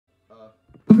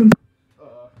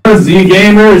Z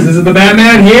Gamers, is it the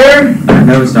Batman here?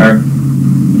 No star.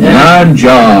 Yeah. I'm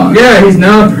John. Yeah, he's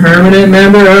now a permanent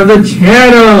member of the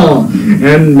channel.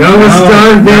 And no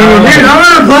star thing. No. Dude, I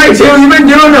want to play too. You've been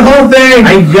doing the whole thing.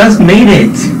 I just made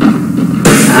it.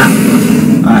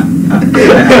 I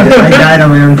died on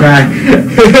my own track.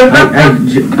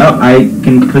 I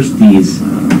can push these.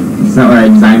 It's not what I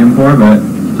designed them for, but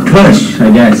push,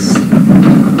 I guess.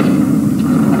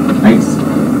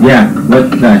 Yeah,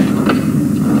 what the?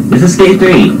 This is Skate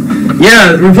 3.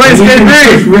 Yeah, we're playing Skate 3.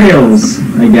 Push rails,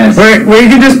 I guess. Where you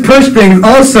can just push things.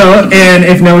 Also, and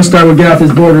if Noah Star would get off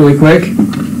his board really quick.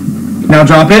 Now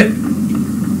drop it.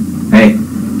 Hey,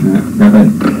 drop it.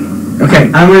 Okay.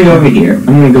 I'm gonna go over here. I'm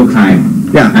gonna go climb.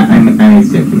 Yeah. I made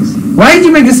staircase. Why did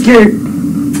you make this scary?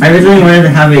 I originally wanted to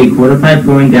have a quarter pipe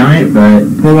going down it, but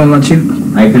They won't let you.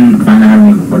 I couldn't find out how to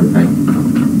make a quarter pipe.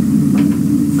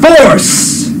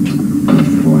 Force!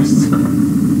 Forced.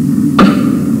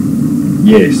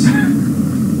 Yes.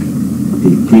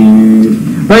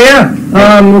 But yeah,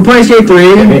 we're playing Skate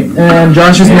 3, and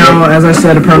Josh is now, as I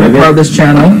said, a permanent part of this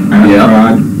channel. I'm a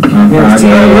frog. I'm a froggy.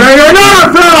 You're not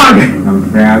a frog! I'm a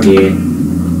froggy.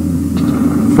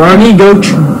 Froggy,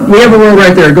 we have a world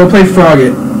right there. Go play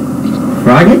Frogget.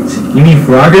 Frogget? You mean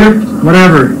Frogger?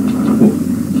 Whatever.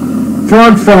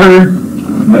 Frog farter.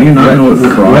 No, you're not know what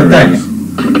frog What the? is.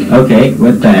 Okay,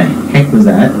 what the heck was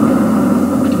that?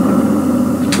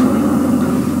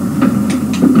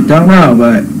 Don't know,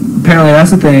 but apparently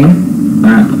that's the thing.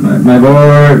 My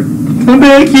board. Come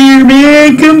back here,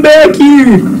 man! Come back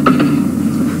here!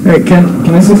 Alright,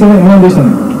 can I say something? I want to do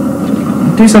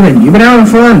something. Do something. You've been having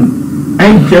fun.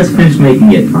 I just finished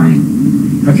making it fine.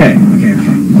 Okay.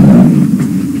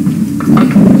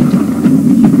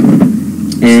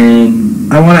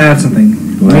 And I want to add something.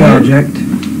 What? May I object?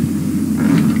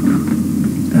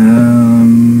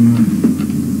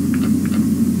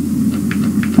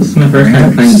 This is my first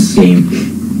time playing this game.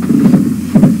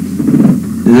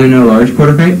 Is there no large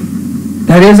quarter pipe?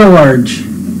 That is a large.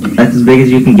 That's as big as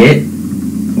you can get?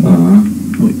 Well,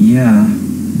 yeah.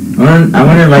 I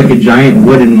wanted like a giant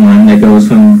wooden one that goes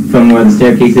from where the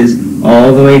staircase is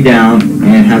all the way down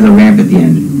and has a ramp at the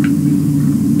end.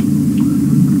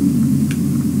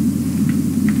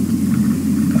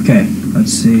 Okay,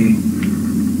 let's see.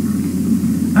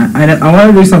 I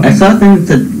want to do something. I saw a thing that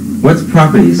said, what's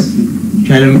properties?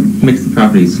 Try to mix the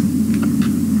properties.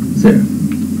 Is there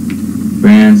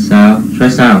brand, style? Try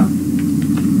style.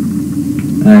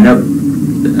 Nope.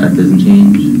 That doesn't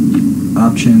change.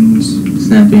 Options.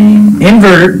 Snapping.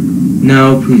 Invert.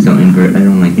 No, please don't invert. I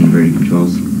don't like inverted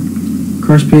controls.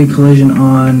 Course speed, collision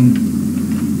on.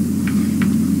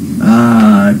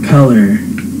 Color.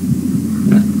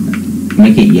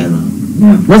 Make it yellow.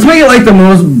 Yeah. Let's make it like the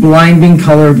most blinding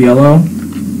color of yellow.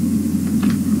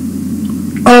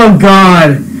 Oh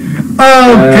god!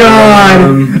 Oh god!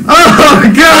 Oh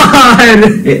god!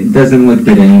 It doesn't look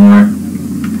good anymore.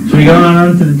 Should we go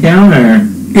on to the town or?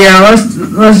 Yeah,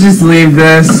 let's just leave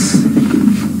this.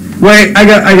 Wait, I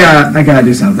gotta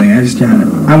do something. I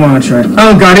wanna try.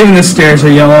 Oh god, even the stairs are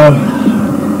yellow.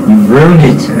 You've ruined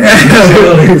it.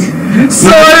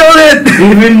 Soiled it!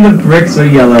 Even the bricks are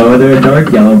yellow. They're a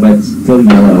dark yellow, but still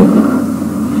yellow.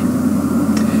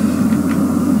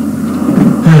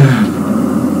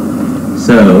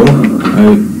 So,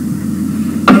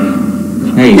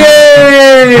 hey. Yay!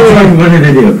 That's what I wanted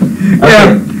to do. Okay, Yeah.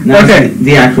 now Okay.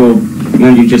 The actual. You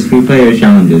want to do just free play or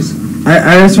challenges?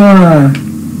 I just wanna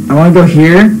go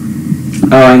here.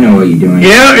 Oh, I know what you're doing. You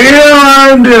know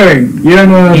what I'm doing. You don't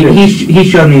know what I'm doing. He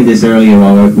showed me this earlier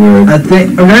while we were I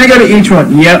think I'm gonna go to each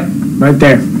one. Yep, right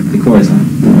there. the chorus on.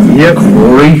 Yep.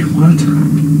 Corey? What?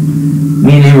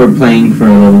 Me and him were playing for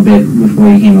a little bit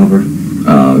before he came over.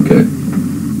 Oh, okay.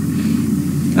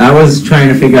 I was trying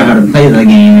to figure out how to play the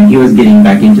game, and he was getting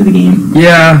back into the game.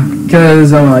 Yeah,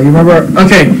 because you remember.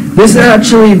 Okay, this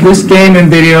game and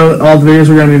video, all the videos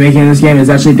we're gonna be making in this game is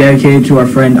actually dedicated to our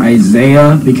friend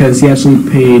Isaiah because he actually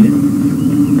paid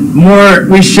more.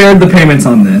 We shared the payments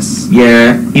on this.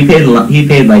 Yeah, he paid a lot. He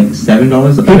paid like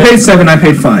 $7. He paid $7. I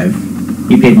paid $5.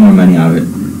 He paid more money out of it.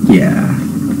 Yeah.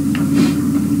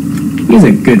 He's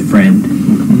a good friend.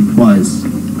 Was.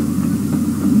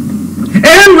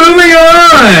 And moving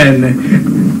on!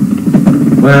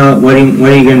 Well, what are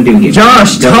you gonna do here?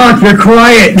 Josh, talk, you're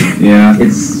quiet! Yeah.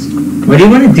 What do you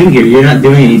want to do here? You're not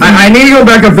doing anything. I need to go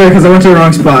back up there because I went to the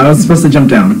wrong spot. I was supposed to jump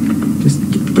down. Just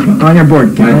get on your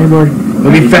board. Get on your board.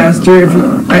 It'll be faster if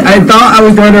you... I thought I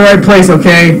was going to the right place,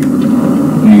 okay?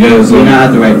 You guys, You're not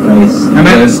at the right place. you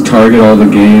guys target all the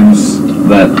games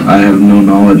that I have no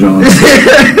knowledge on.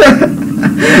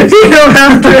 You don't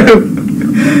have to.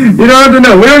 You don't have to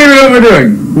know. We don't even know what we're doing.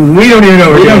 We don't even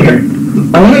know what We we're don't doing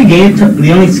here.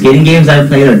 The only skating games I've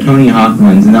played are Tony Hawk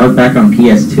ones, and that was back on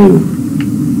PS2.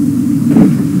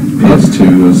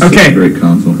 PS2 was Okay. a great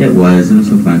console. It was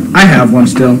so fun. I have one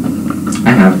still.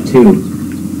 I have two,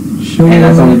 Sure. and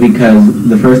that's only because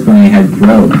the first one I had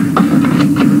broke.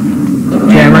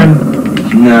 Cameron.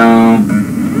 No.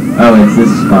 Oh, it's this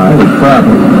spot. Holy crap.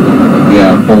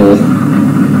 Yeah, hole.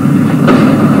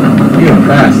 You're going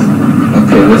fast.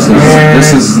 Okay,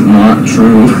 this is not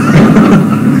true.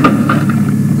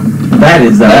 That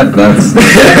is That's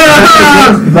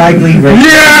Bagley right.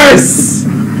 Yes!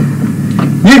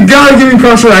 You gotta give me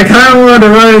props for that. I kind of wanted to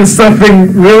run into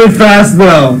something really fast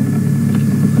though.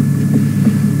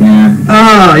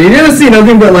 Yeah. You're gonna see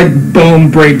nothing but like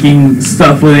bone breaking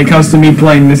stuff when it comes to me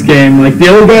playing this game. Like the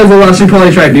other guys will actually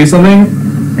probably try to do something,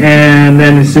 and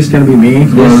then it's just gonna be me.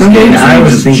 Well, Some games I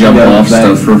was just thinking jump of, off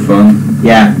but- stuff for fun.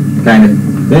 Yeah, kind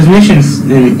of. There's missions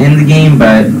in the game,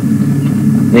 but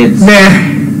it's Meh.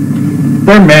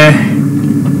 They're meh.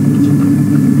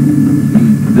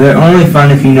 they're only fun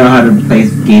if you know how to play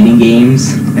skating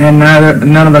games. And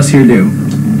none of us here do.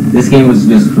 This game was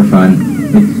just for fun.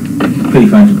 It's pretty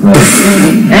fun to play.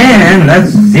 And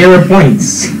that's 0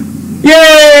 points.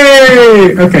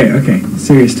 Yay! Okay.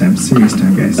 Serious time,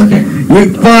 guys. Okay.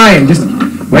 You fine. Just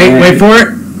wait for it.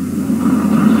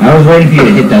 I was waiting for you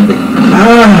to hit that thing.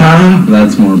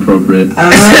 That's more appropriate.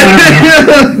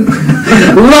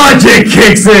 Logic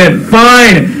kicks in.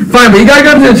 Fine, but you gotta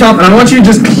go to the top, and I want you to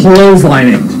just clothesline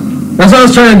it. That's what I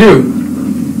was trying to do.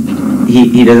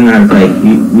 He doesn't know how to play.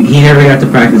 He never got to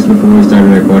practice before we started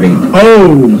recording.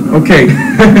 Oh, okay.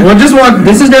 Well, just watch.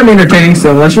 This is gonna be entertaining,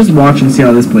 so let's just watch and see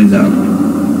how this plays out.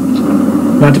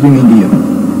 Not to be mean to you.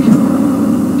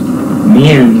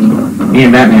 Me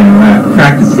and Batman were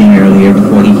practicing earlier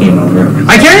before he came over.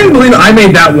 I can't even believe I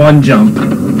made that one jump.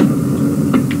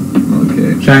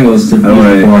 Okay. Triangles to How do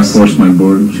I force. force my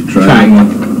board to try? Triangle.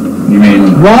 You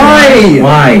mean... Why?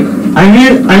 Why? I'm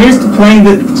used to playing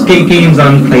the skate games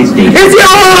on PlayStation. It's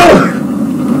yellow!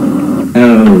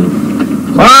 Oh.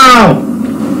 Wow.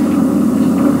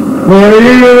 What are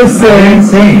you gonna I say? didn't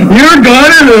say anything. You're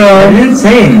gonna I though. didn't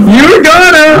say anything. You're I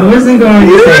gonna. wasn't going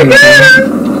to say You're anything.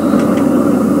 gonna.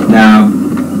 No.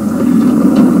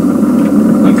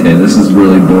 Okay, this is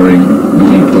really boring.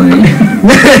 Me playing.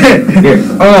 Here.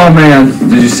 Oh man,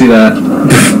 did you see that?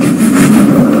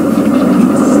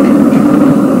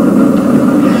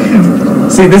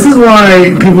 See, this is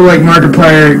why people like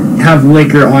Markiplier have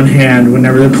liquor on hand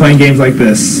whenever they're playing games like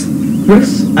this.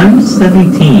 I'm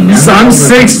 17. So I'm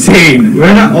 16.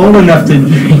 We're not old enough to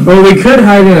drink. Well, we could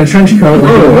hide in a trench coat.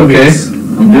 Like in Oh, okay. movies.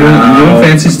 I'm doing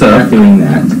fancy Not stuff. doing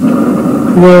that.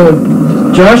 Well,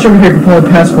 Josh over here could probably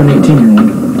pass for an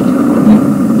 18-year-old.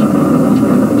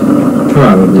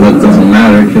 Probably. That doesn't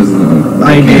matter because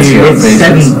I can't see our It's faces.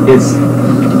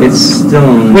 7. It's still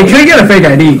only. We could get a fake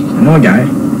ID. I know a guy.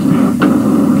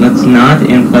 That's not,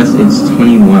 and plus it's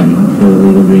 21 for the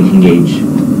legal drinking age.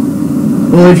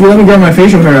 Well, if you let me grow my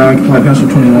facial hair out, I could probably pass for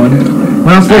 21. When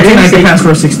I was 14, I could pass for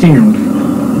a 16-year-old.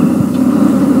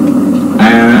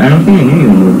 I don't think I knew you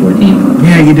when you were 14.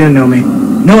 Yeah, you didn't know me.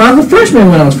 No, I was a freshman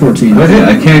when I was 14. Was it?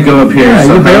 I can't go up here, Yeah,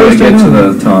 so you how do I barely get to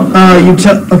started the top? You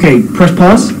tell. Okay, press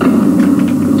pause.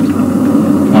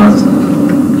 Pause.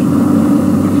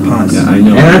 Pause. Yeah, I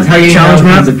know. And that's how you Challenge know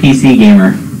map? he's a PC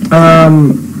gamer.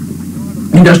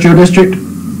 Industrial district.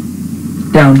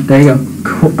 Down. There you go.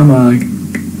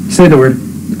 Say the word.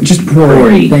 Just quarry.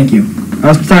 Quarry. Thank you. I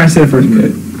was trying to say the first Okay.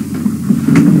 word.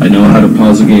 I know how to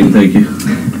pause a game, thank you.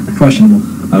 Questionable.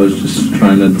 I was just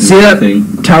trying to do See that thing.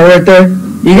 tower right there?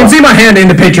 You can see my hand in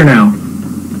the picture now.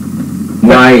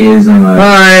 Why is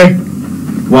Bye.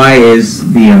 why is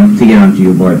the to get onto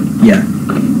your board? Yeah.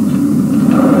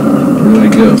 Where do I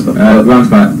go? Wrong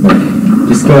spot.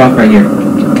 Just go off right here.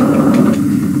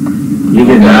 You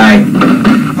could die.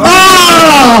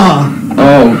 Oh!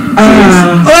 Oh,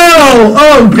 jeez.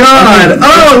 Oh God!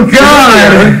 Oh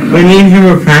God! When me and him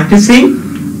were practicing,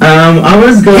 I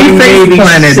was going face maybe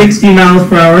planted. 60 miles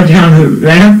per hour down the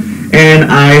ramp, and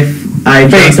I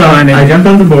Face planted. I jumped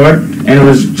on the board and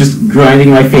was just grinding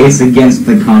my face against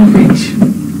the concrete.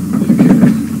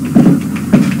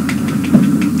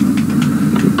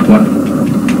 What?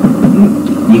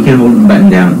 You can hold the button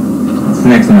down. It's the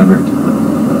next number.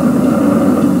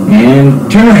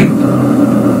 And turn right.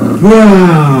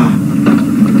 Whoa.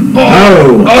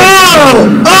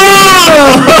 Oh.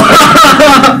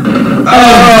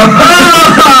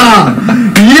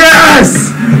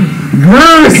 Yes!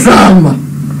 Gruesome!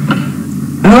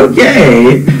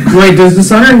 Okay. Wait, does the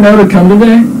Sunner know to come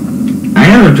today? I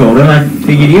never told him. I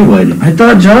figured you would. I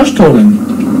thought Josh told him.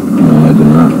 No, I did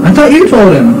not. I thought you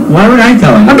told him. Why would I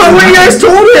tell him? I thought one of you guys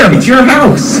told him. It's your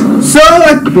house. So,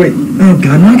 wait. Oh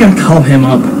god, now I gotta call him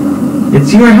up.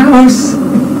 It's your house.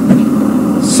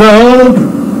 So,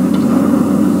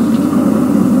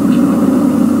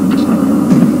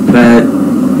 But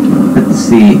let's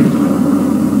see.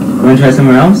 Want to try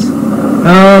somewhere else?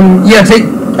 yeah,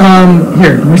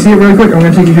 here, let me see it really quick. I'm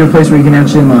gonna take you to a place where you can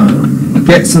actually,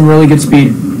 get some really good speed,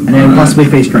 and then possibly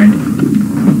face grind.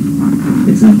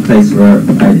 It's a place where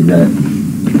I did that.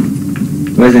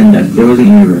 It wasn't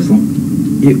Universal.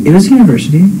 It was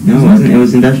university. No, it wasn't. It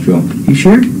was industrial. You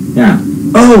sure? Yeah.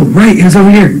 Oh, right, it was over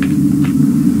here.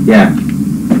 Yeah.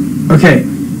 Okay,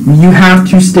 you have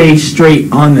to stay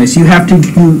straight on this. You have to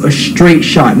do a straight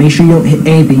shot. Make sure you don't hit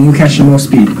anything. You catch the most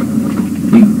speed.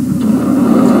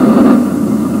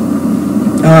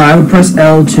 I would press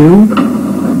L2.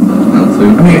 L2.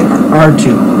 I mean, R2.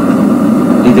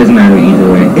 It doesn't matter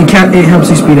either way. It helps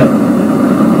you speed up. Oh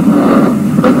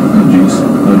jeez.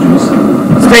 Oh jeez.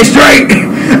 Stay straight!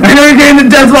 I know you're getting the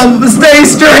death level, but stay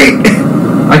straight!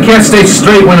 I can't stay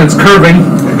straight when it's curving.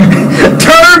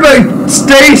 Turbine!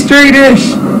 Stay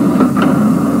straight-ish!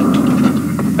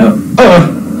 Oh.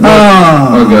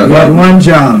 Oh, God. you had one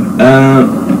job.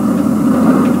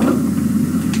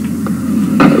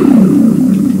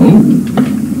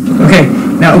 Okay,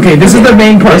 now, this is the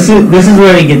main part. This is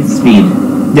where he gets speed.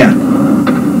 Yeah.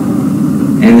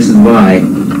 And this is why.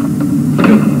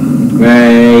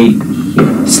 Right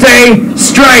here. Stay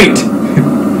straight!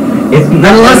 It's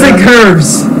not Unless it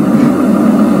curves.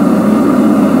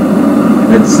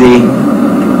 Let's see.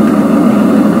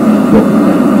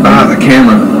 The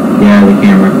camera. Yeah, the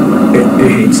camera. It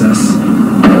hates us.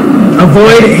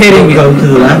 Avoid hitting it. Go to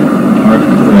the left or to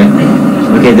the right.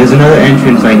 Okay, there's another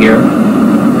entrance right here.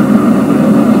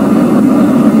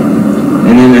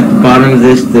 And then at the bottom of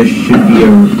this, there should be a...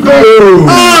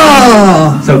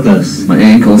 Oh! So close. My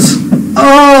ankles.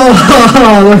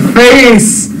 Oh, the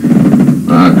face!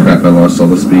 Ah, crap, I lost all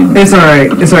the speed. It's alright,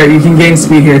 you can gain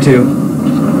speed here too.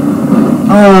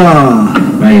 Oh.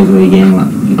 Right, is where you gain a lot.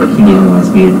 You can gain a lot of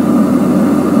speed.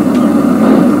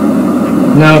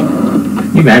 No.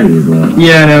 Your battery is low.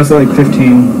 Yeah, no, it's like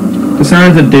 15. The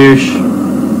sound is a douche.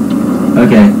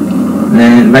 Okay. And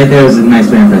then right there is a nice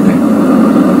ramp right there.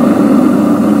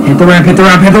 Hit the ramp, hit the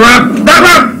ramp, hit the ramp! That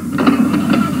ramp!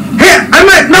 Hit!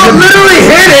 Literally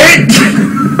hit it!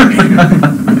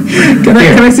 Can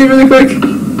I see it really quick?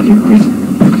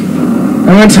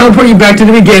 I'm gonna teleport you back to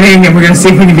the beginning and we're gonna see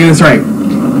if we can do this right.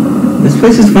 This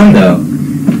place is fun though.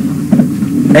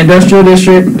 Industrial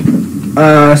District,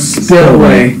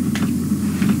 Spillway.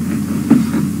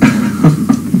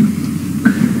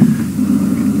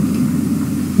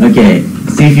 Okay,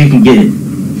 see if you can get it.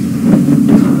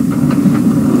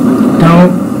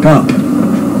 Don't up.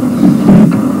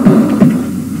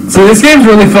 See, this game's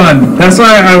really fun. That's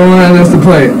why I wanted us to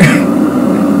play it.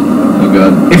 Oh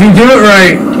god. If you do it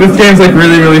right, this game's like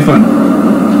really, really fun.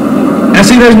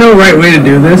 Actually, there's no right way to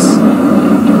do this.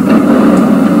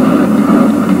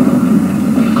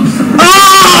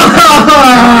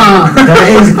 That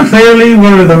is clearly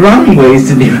one of the wrong ways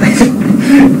to do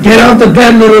it. Get off the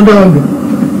bed, little dog.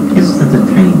 It's such a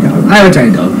tiny dog. I have a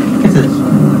tiny dog. It's a...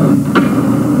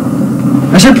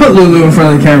 I should put Lulu in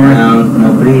front of the camera.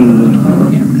 No, putting...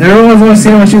 Yeah. Everyone's only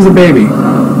seen her when she was a baby.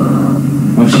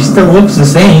 Well, she still looks the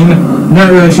same.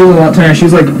 Not really, she was a lot tinier. She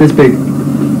was like this big.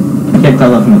 You can't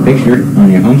tell that from the picture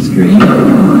on your home screen.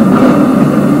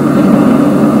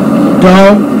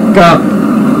 Don't go.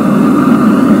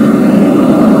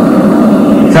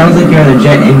 Sounds like you're on a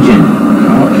jet engine.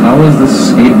 How is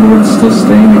this skateboard still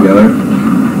staying together?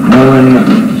 No one...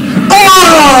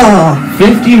 Oh!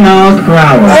 50 miles per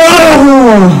hour.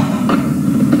 Oh!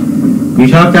 You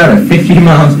topped out at 50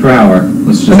 miles per hour.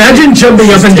 Let's just Imagine jumping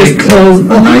up and just close. a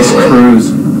nice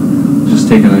cruise. Just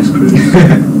take a nice cruise.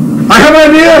 I have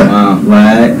an idea! Wow.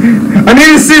 What? I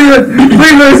need to see the.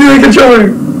 Please let me see the controller.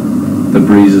 The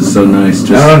breeze is so nice.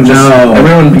 Just, Oh, just no.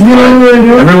 everyone be You know quiet. what I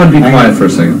do? Everyone be quiet for a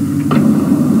second.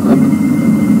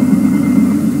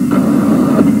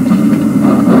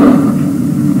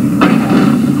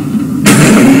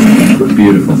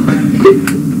 Beautiful.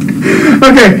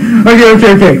 Okay.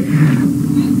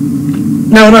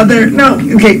 No, not there. No.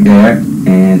 Okay. There,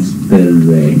 and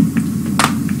Spillway.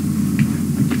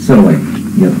 Spillway.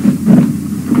 Yep.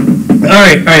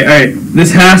 Alright.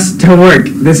 This has to work.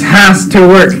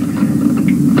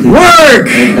 Work!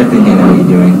 I think I know what you're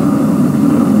doing.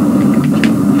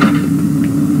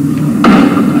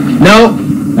 No.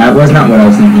 That was not what I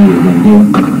was thinking you were going to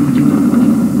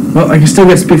do. Well, I can still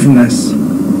get speed from this.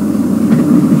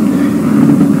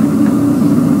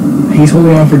 He's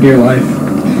holding on for dear life.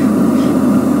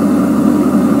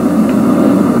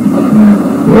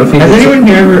 What if he Has hits anyone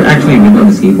here ever actually been on a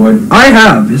skateboard? I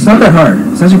have. It's not that hard.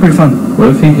 It's actually pretty fun. What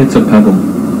if he hits a pebble?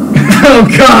 Oh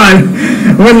God!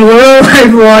 When real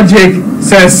life logic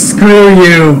says screw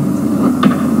you.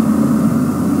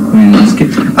 I mean, let's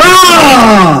get.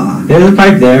 Ah! There's a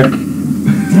pipe there.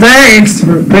 Thanks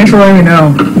for letting me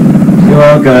know. You're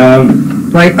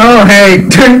welcome. Like, oh hey,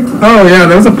 oh yeah,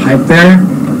 there was a pipe there.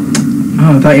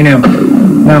 Oh, I thought you knew.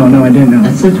 No, I didn't know.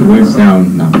 That's such a weird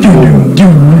sound. No.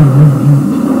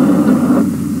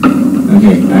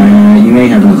 Okay, you may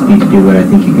have no speed to do what I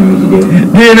think you're going to do.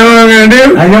 Do you know what I'm gonna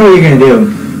do? I know what you're going to do.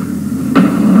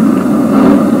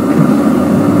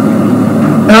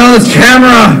 Oh, this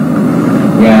camera!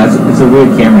 Yeah, it's a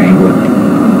weird camera angle.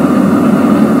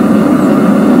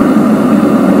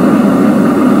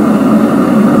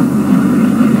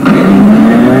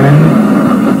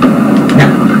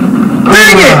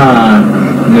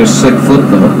 There's a sick flip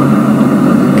though.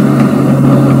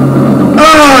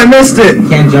 Oh, I missed it! You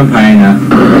can't jump high enough.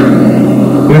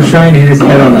 He was trying to hit his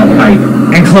head on that pipe.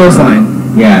 And clothesline.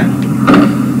 Yeah.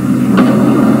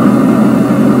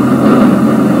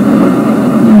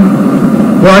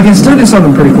 Well, I can still do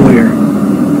something pretty cool here.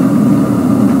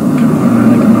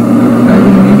 I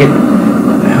didn't make it.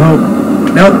 I hope.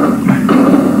 Nope.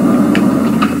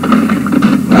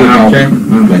 Okay.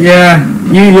 Okay. Yeah,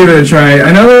 you give it a try.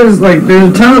 I know there's a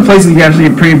ton of places you can actually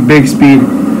get pretty big speed.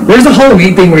 There's a whole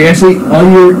meat thing where you actually all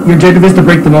your objective is to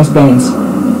break the most bones.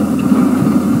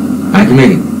 I can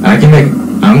make it. I can make it.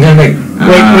 I'm gonna make it.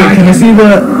 Wait, can you see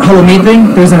the Hollow Meat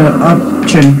thing? There's an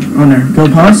option on there. Go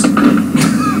pause.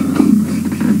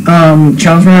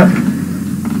 Challenge map.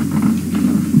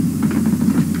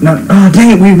 No, oh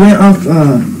dang it, we went off,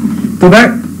 go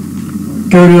back.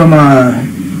 Go to,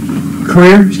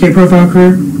 career, skate profile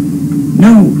career.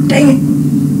 No, dang it.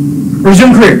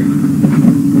 Resume career.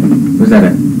 Where's that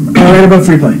at? Right above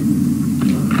free play.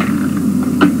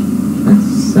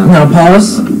 That's Now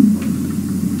pause.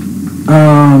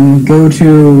 Go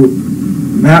to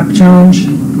map challenge.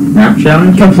 Map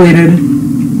challenge? Completed.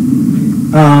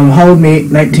 Hollow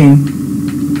Meat 19.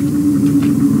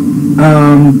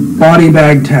 Body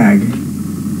bag tag.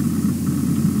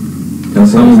 Don't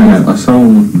sign up. I saw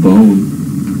one with bone.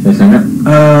 Should I sign up?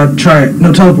 Try it.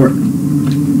 No, teleport.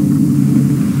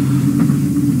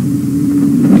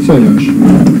 So gosh.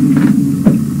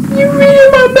 You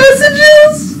reading my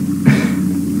messages?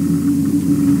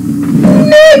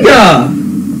 Nigga!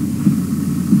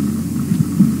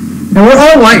 And we're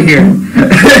all white here.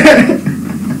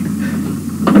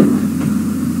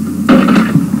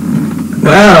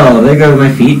 Well, there go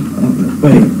my feet.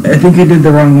 Wait, I think I did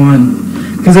the wrong one.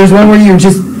 Because there's one where you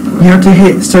have to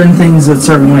hit certain things a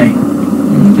certain way.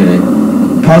 Okay.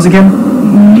 Pause again?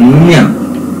 Yeah.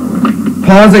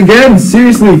 Pause again?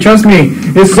 Seriously, trust me.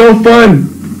 It's so fun.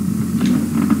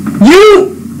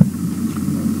 You!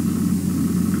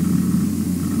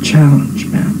 Challenge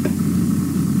map.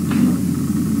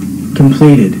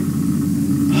 Completed.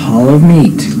 Hall of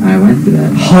Meat. I went through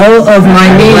that. Hall of my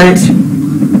meat.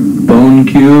 Bone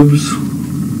cubes.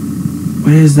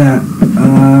 What is that?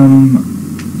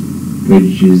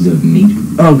 Ridges of meat.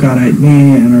 Oh god,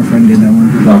 me and our friend did that one.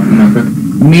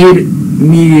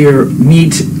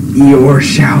 Meteor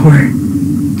shower.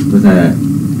 What's that at?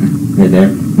 Right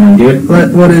there. Wanna do it?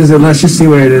 What is it? Let's just see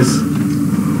where it is.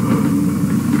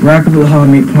 Rack up the Hall of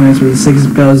Meat points with the 6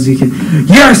 bells you can.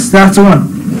 Yes, that's the one.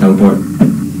 Teleport.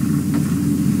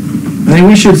 I think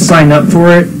we should sign up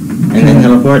for it. And then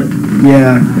teleport?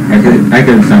 Yeah. I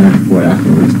could have signed up for it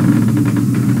afterwards.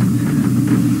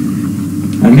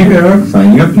 I'm here,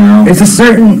 signing up now. It's a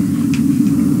certain.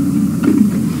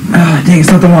 Ah, dang, it's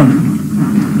not the one.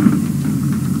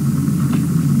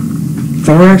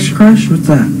 Thorax Crush? What's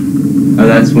that? Oh,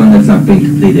 that's one that's not being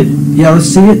completed. Yeah, let's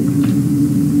see it.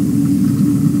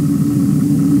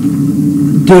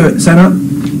 Do it. Sign up.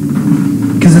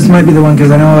 Because this might be the one,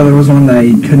 because I know there was one that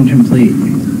I couldn't complete.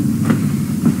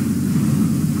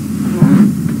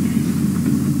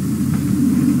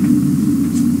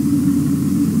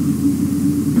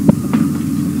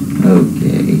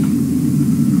 Okay.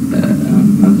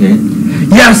 Okay.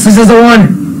 Yes, this is the one!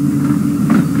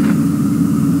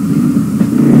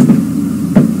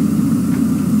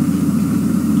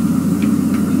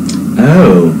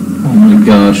 Oh. Oh my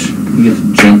gosh. You get to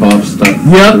jump off stuff.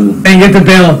 Yep, Cool. and get the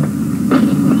bill.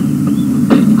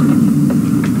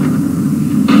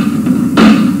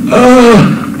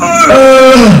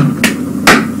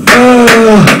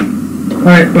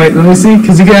 Alright, wait, let me see,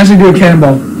 because you can actually do a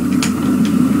cannonball.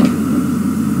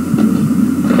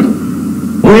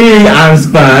 I'm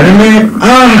Spider-Man.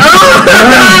 Oh,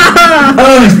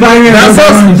 Spider-Man. That's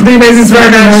how the Amazing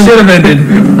Spider-Man should have ended.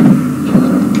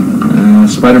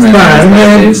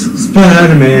 Spider-Man.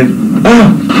 Spider-Man. Oh!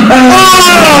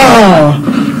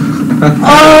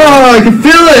 Oh, I can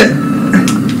feel it.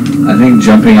 I think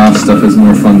jumping off stuff is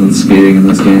more fun than skating in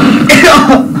this game. Wait.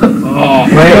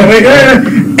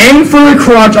 Aim for the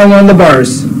crotch on one of the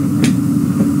bars.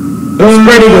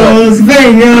 Spread eagle.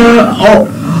 Oh.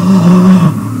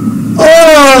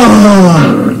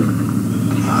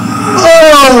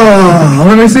 Oh.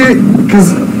 Let me see.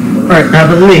 Cause. Alright. I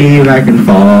believe I can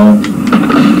fall.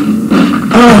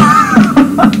 Oh.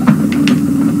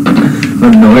 The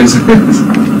noises.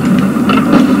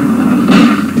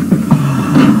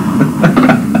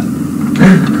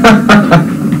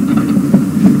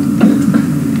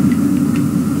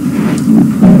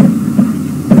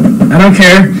 I don't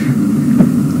care.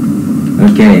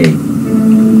 Okay.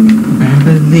 I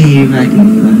believe I can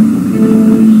fly.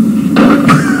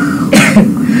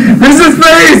 This is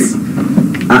face!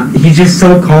 He's just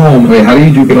so calm. Wait, how do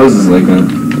you do poses like that?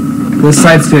 The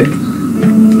side stick.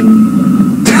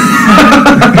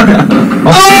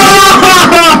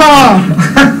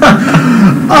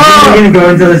 We're gonna go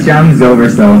until the challenge is over,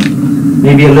 so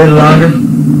maybe a little longer.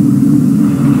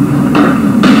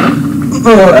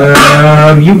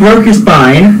 You broke your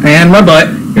spine. And my butt.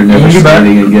 You're never And your butt.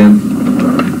 skating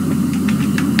again.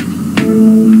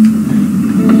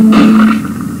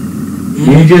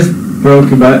 You just broke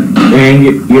your butt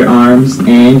and your arms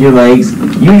and your legs.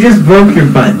 You just broke your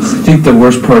butts. I think the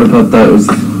worst part about that was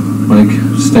like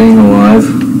staying alive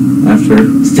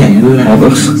after Stand all alive.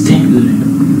 those. Stand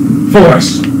alive.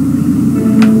 Force.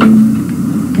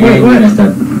 Wait, And what? you messed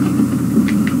up.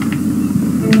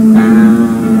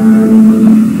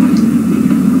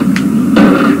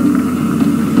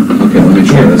 Okay, let me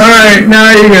try this. Alright,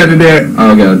 now you gotta do it.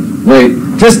 Oh god. Wait.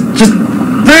 Just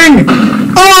thing!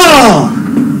 Oh!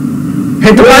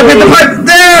 Hit the pipe, hit the pipe!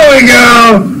 There we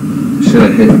go! Should I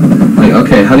hit? Like,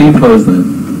 okay, how do you pose then?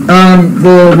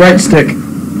 The right stick.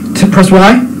 Press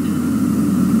Y.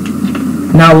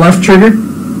 Now left trigger.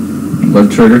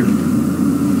 Left trigger?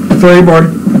 Throw your board.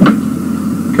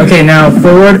 Okay, now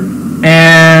forward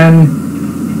and...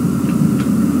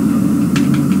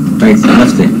 Right,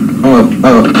 left stick. Oh.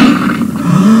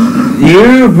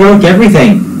 You broke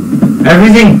everything.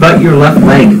 Everything but your left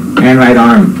leg and right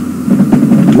arm.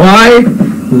 Y,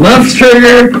 left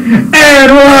trigger,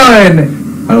 and run!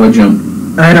 How do I jump?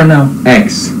 I don't know.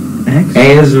 X. X?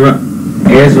 A is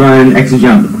run, X is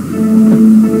jump.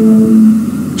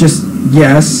 Just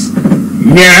yes.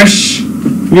 Yes.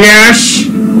 Yes.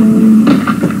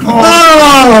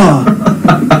 Oh!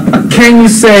 Can you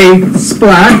say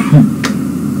splat?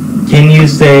 Can you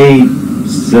say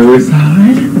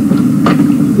suicide?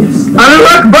 Yes. Allahu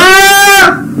Akbar!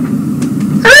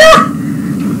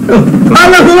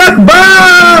 Allahu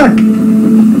Akbar!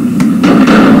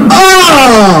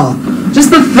 Oh! Just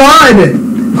the thud!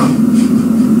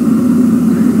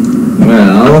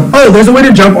 Well, Oh, there's a way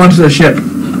to jump onto the ship.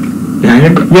 behind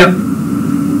it? Yep.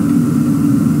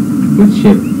 Which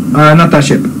ship? Not that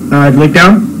ship. Look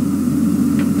down.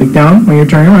 Look down when you're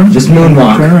turning around. Just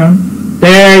moonwalk. Turn around.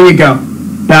 There you go.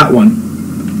 That one.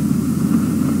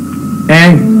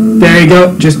 And there you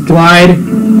go. Just glide.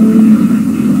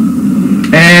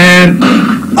 And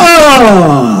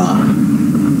oh!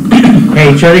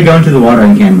 Hey, try to go into the water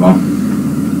in cannonball.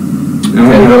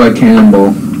 Okay, how do I cannonball?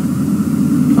 I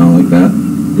don't like that.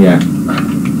 Yeah.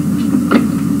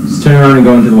 Just turn around and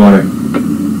go into the water.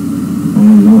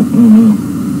 Oh no.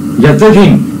 You got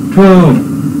 13, 12.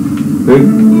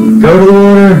 Go to the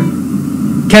water.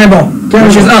 Cannonball.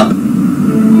 Which is up.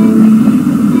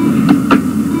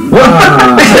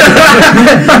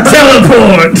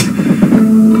 Teleport.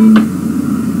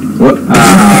 What?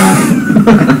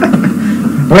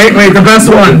 Wait, the best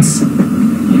ones.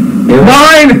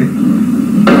 Mine.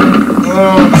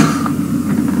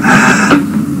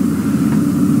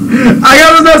 I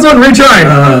got the best one. Retry.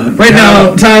 Right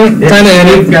now, time to end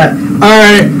it.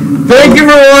 Alright. Thank you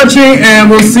for watching, and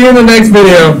we'll see you in the next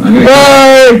video. I'm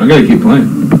Bye. gonna keep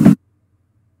playing.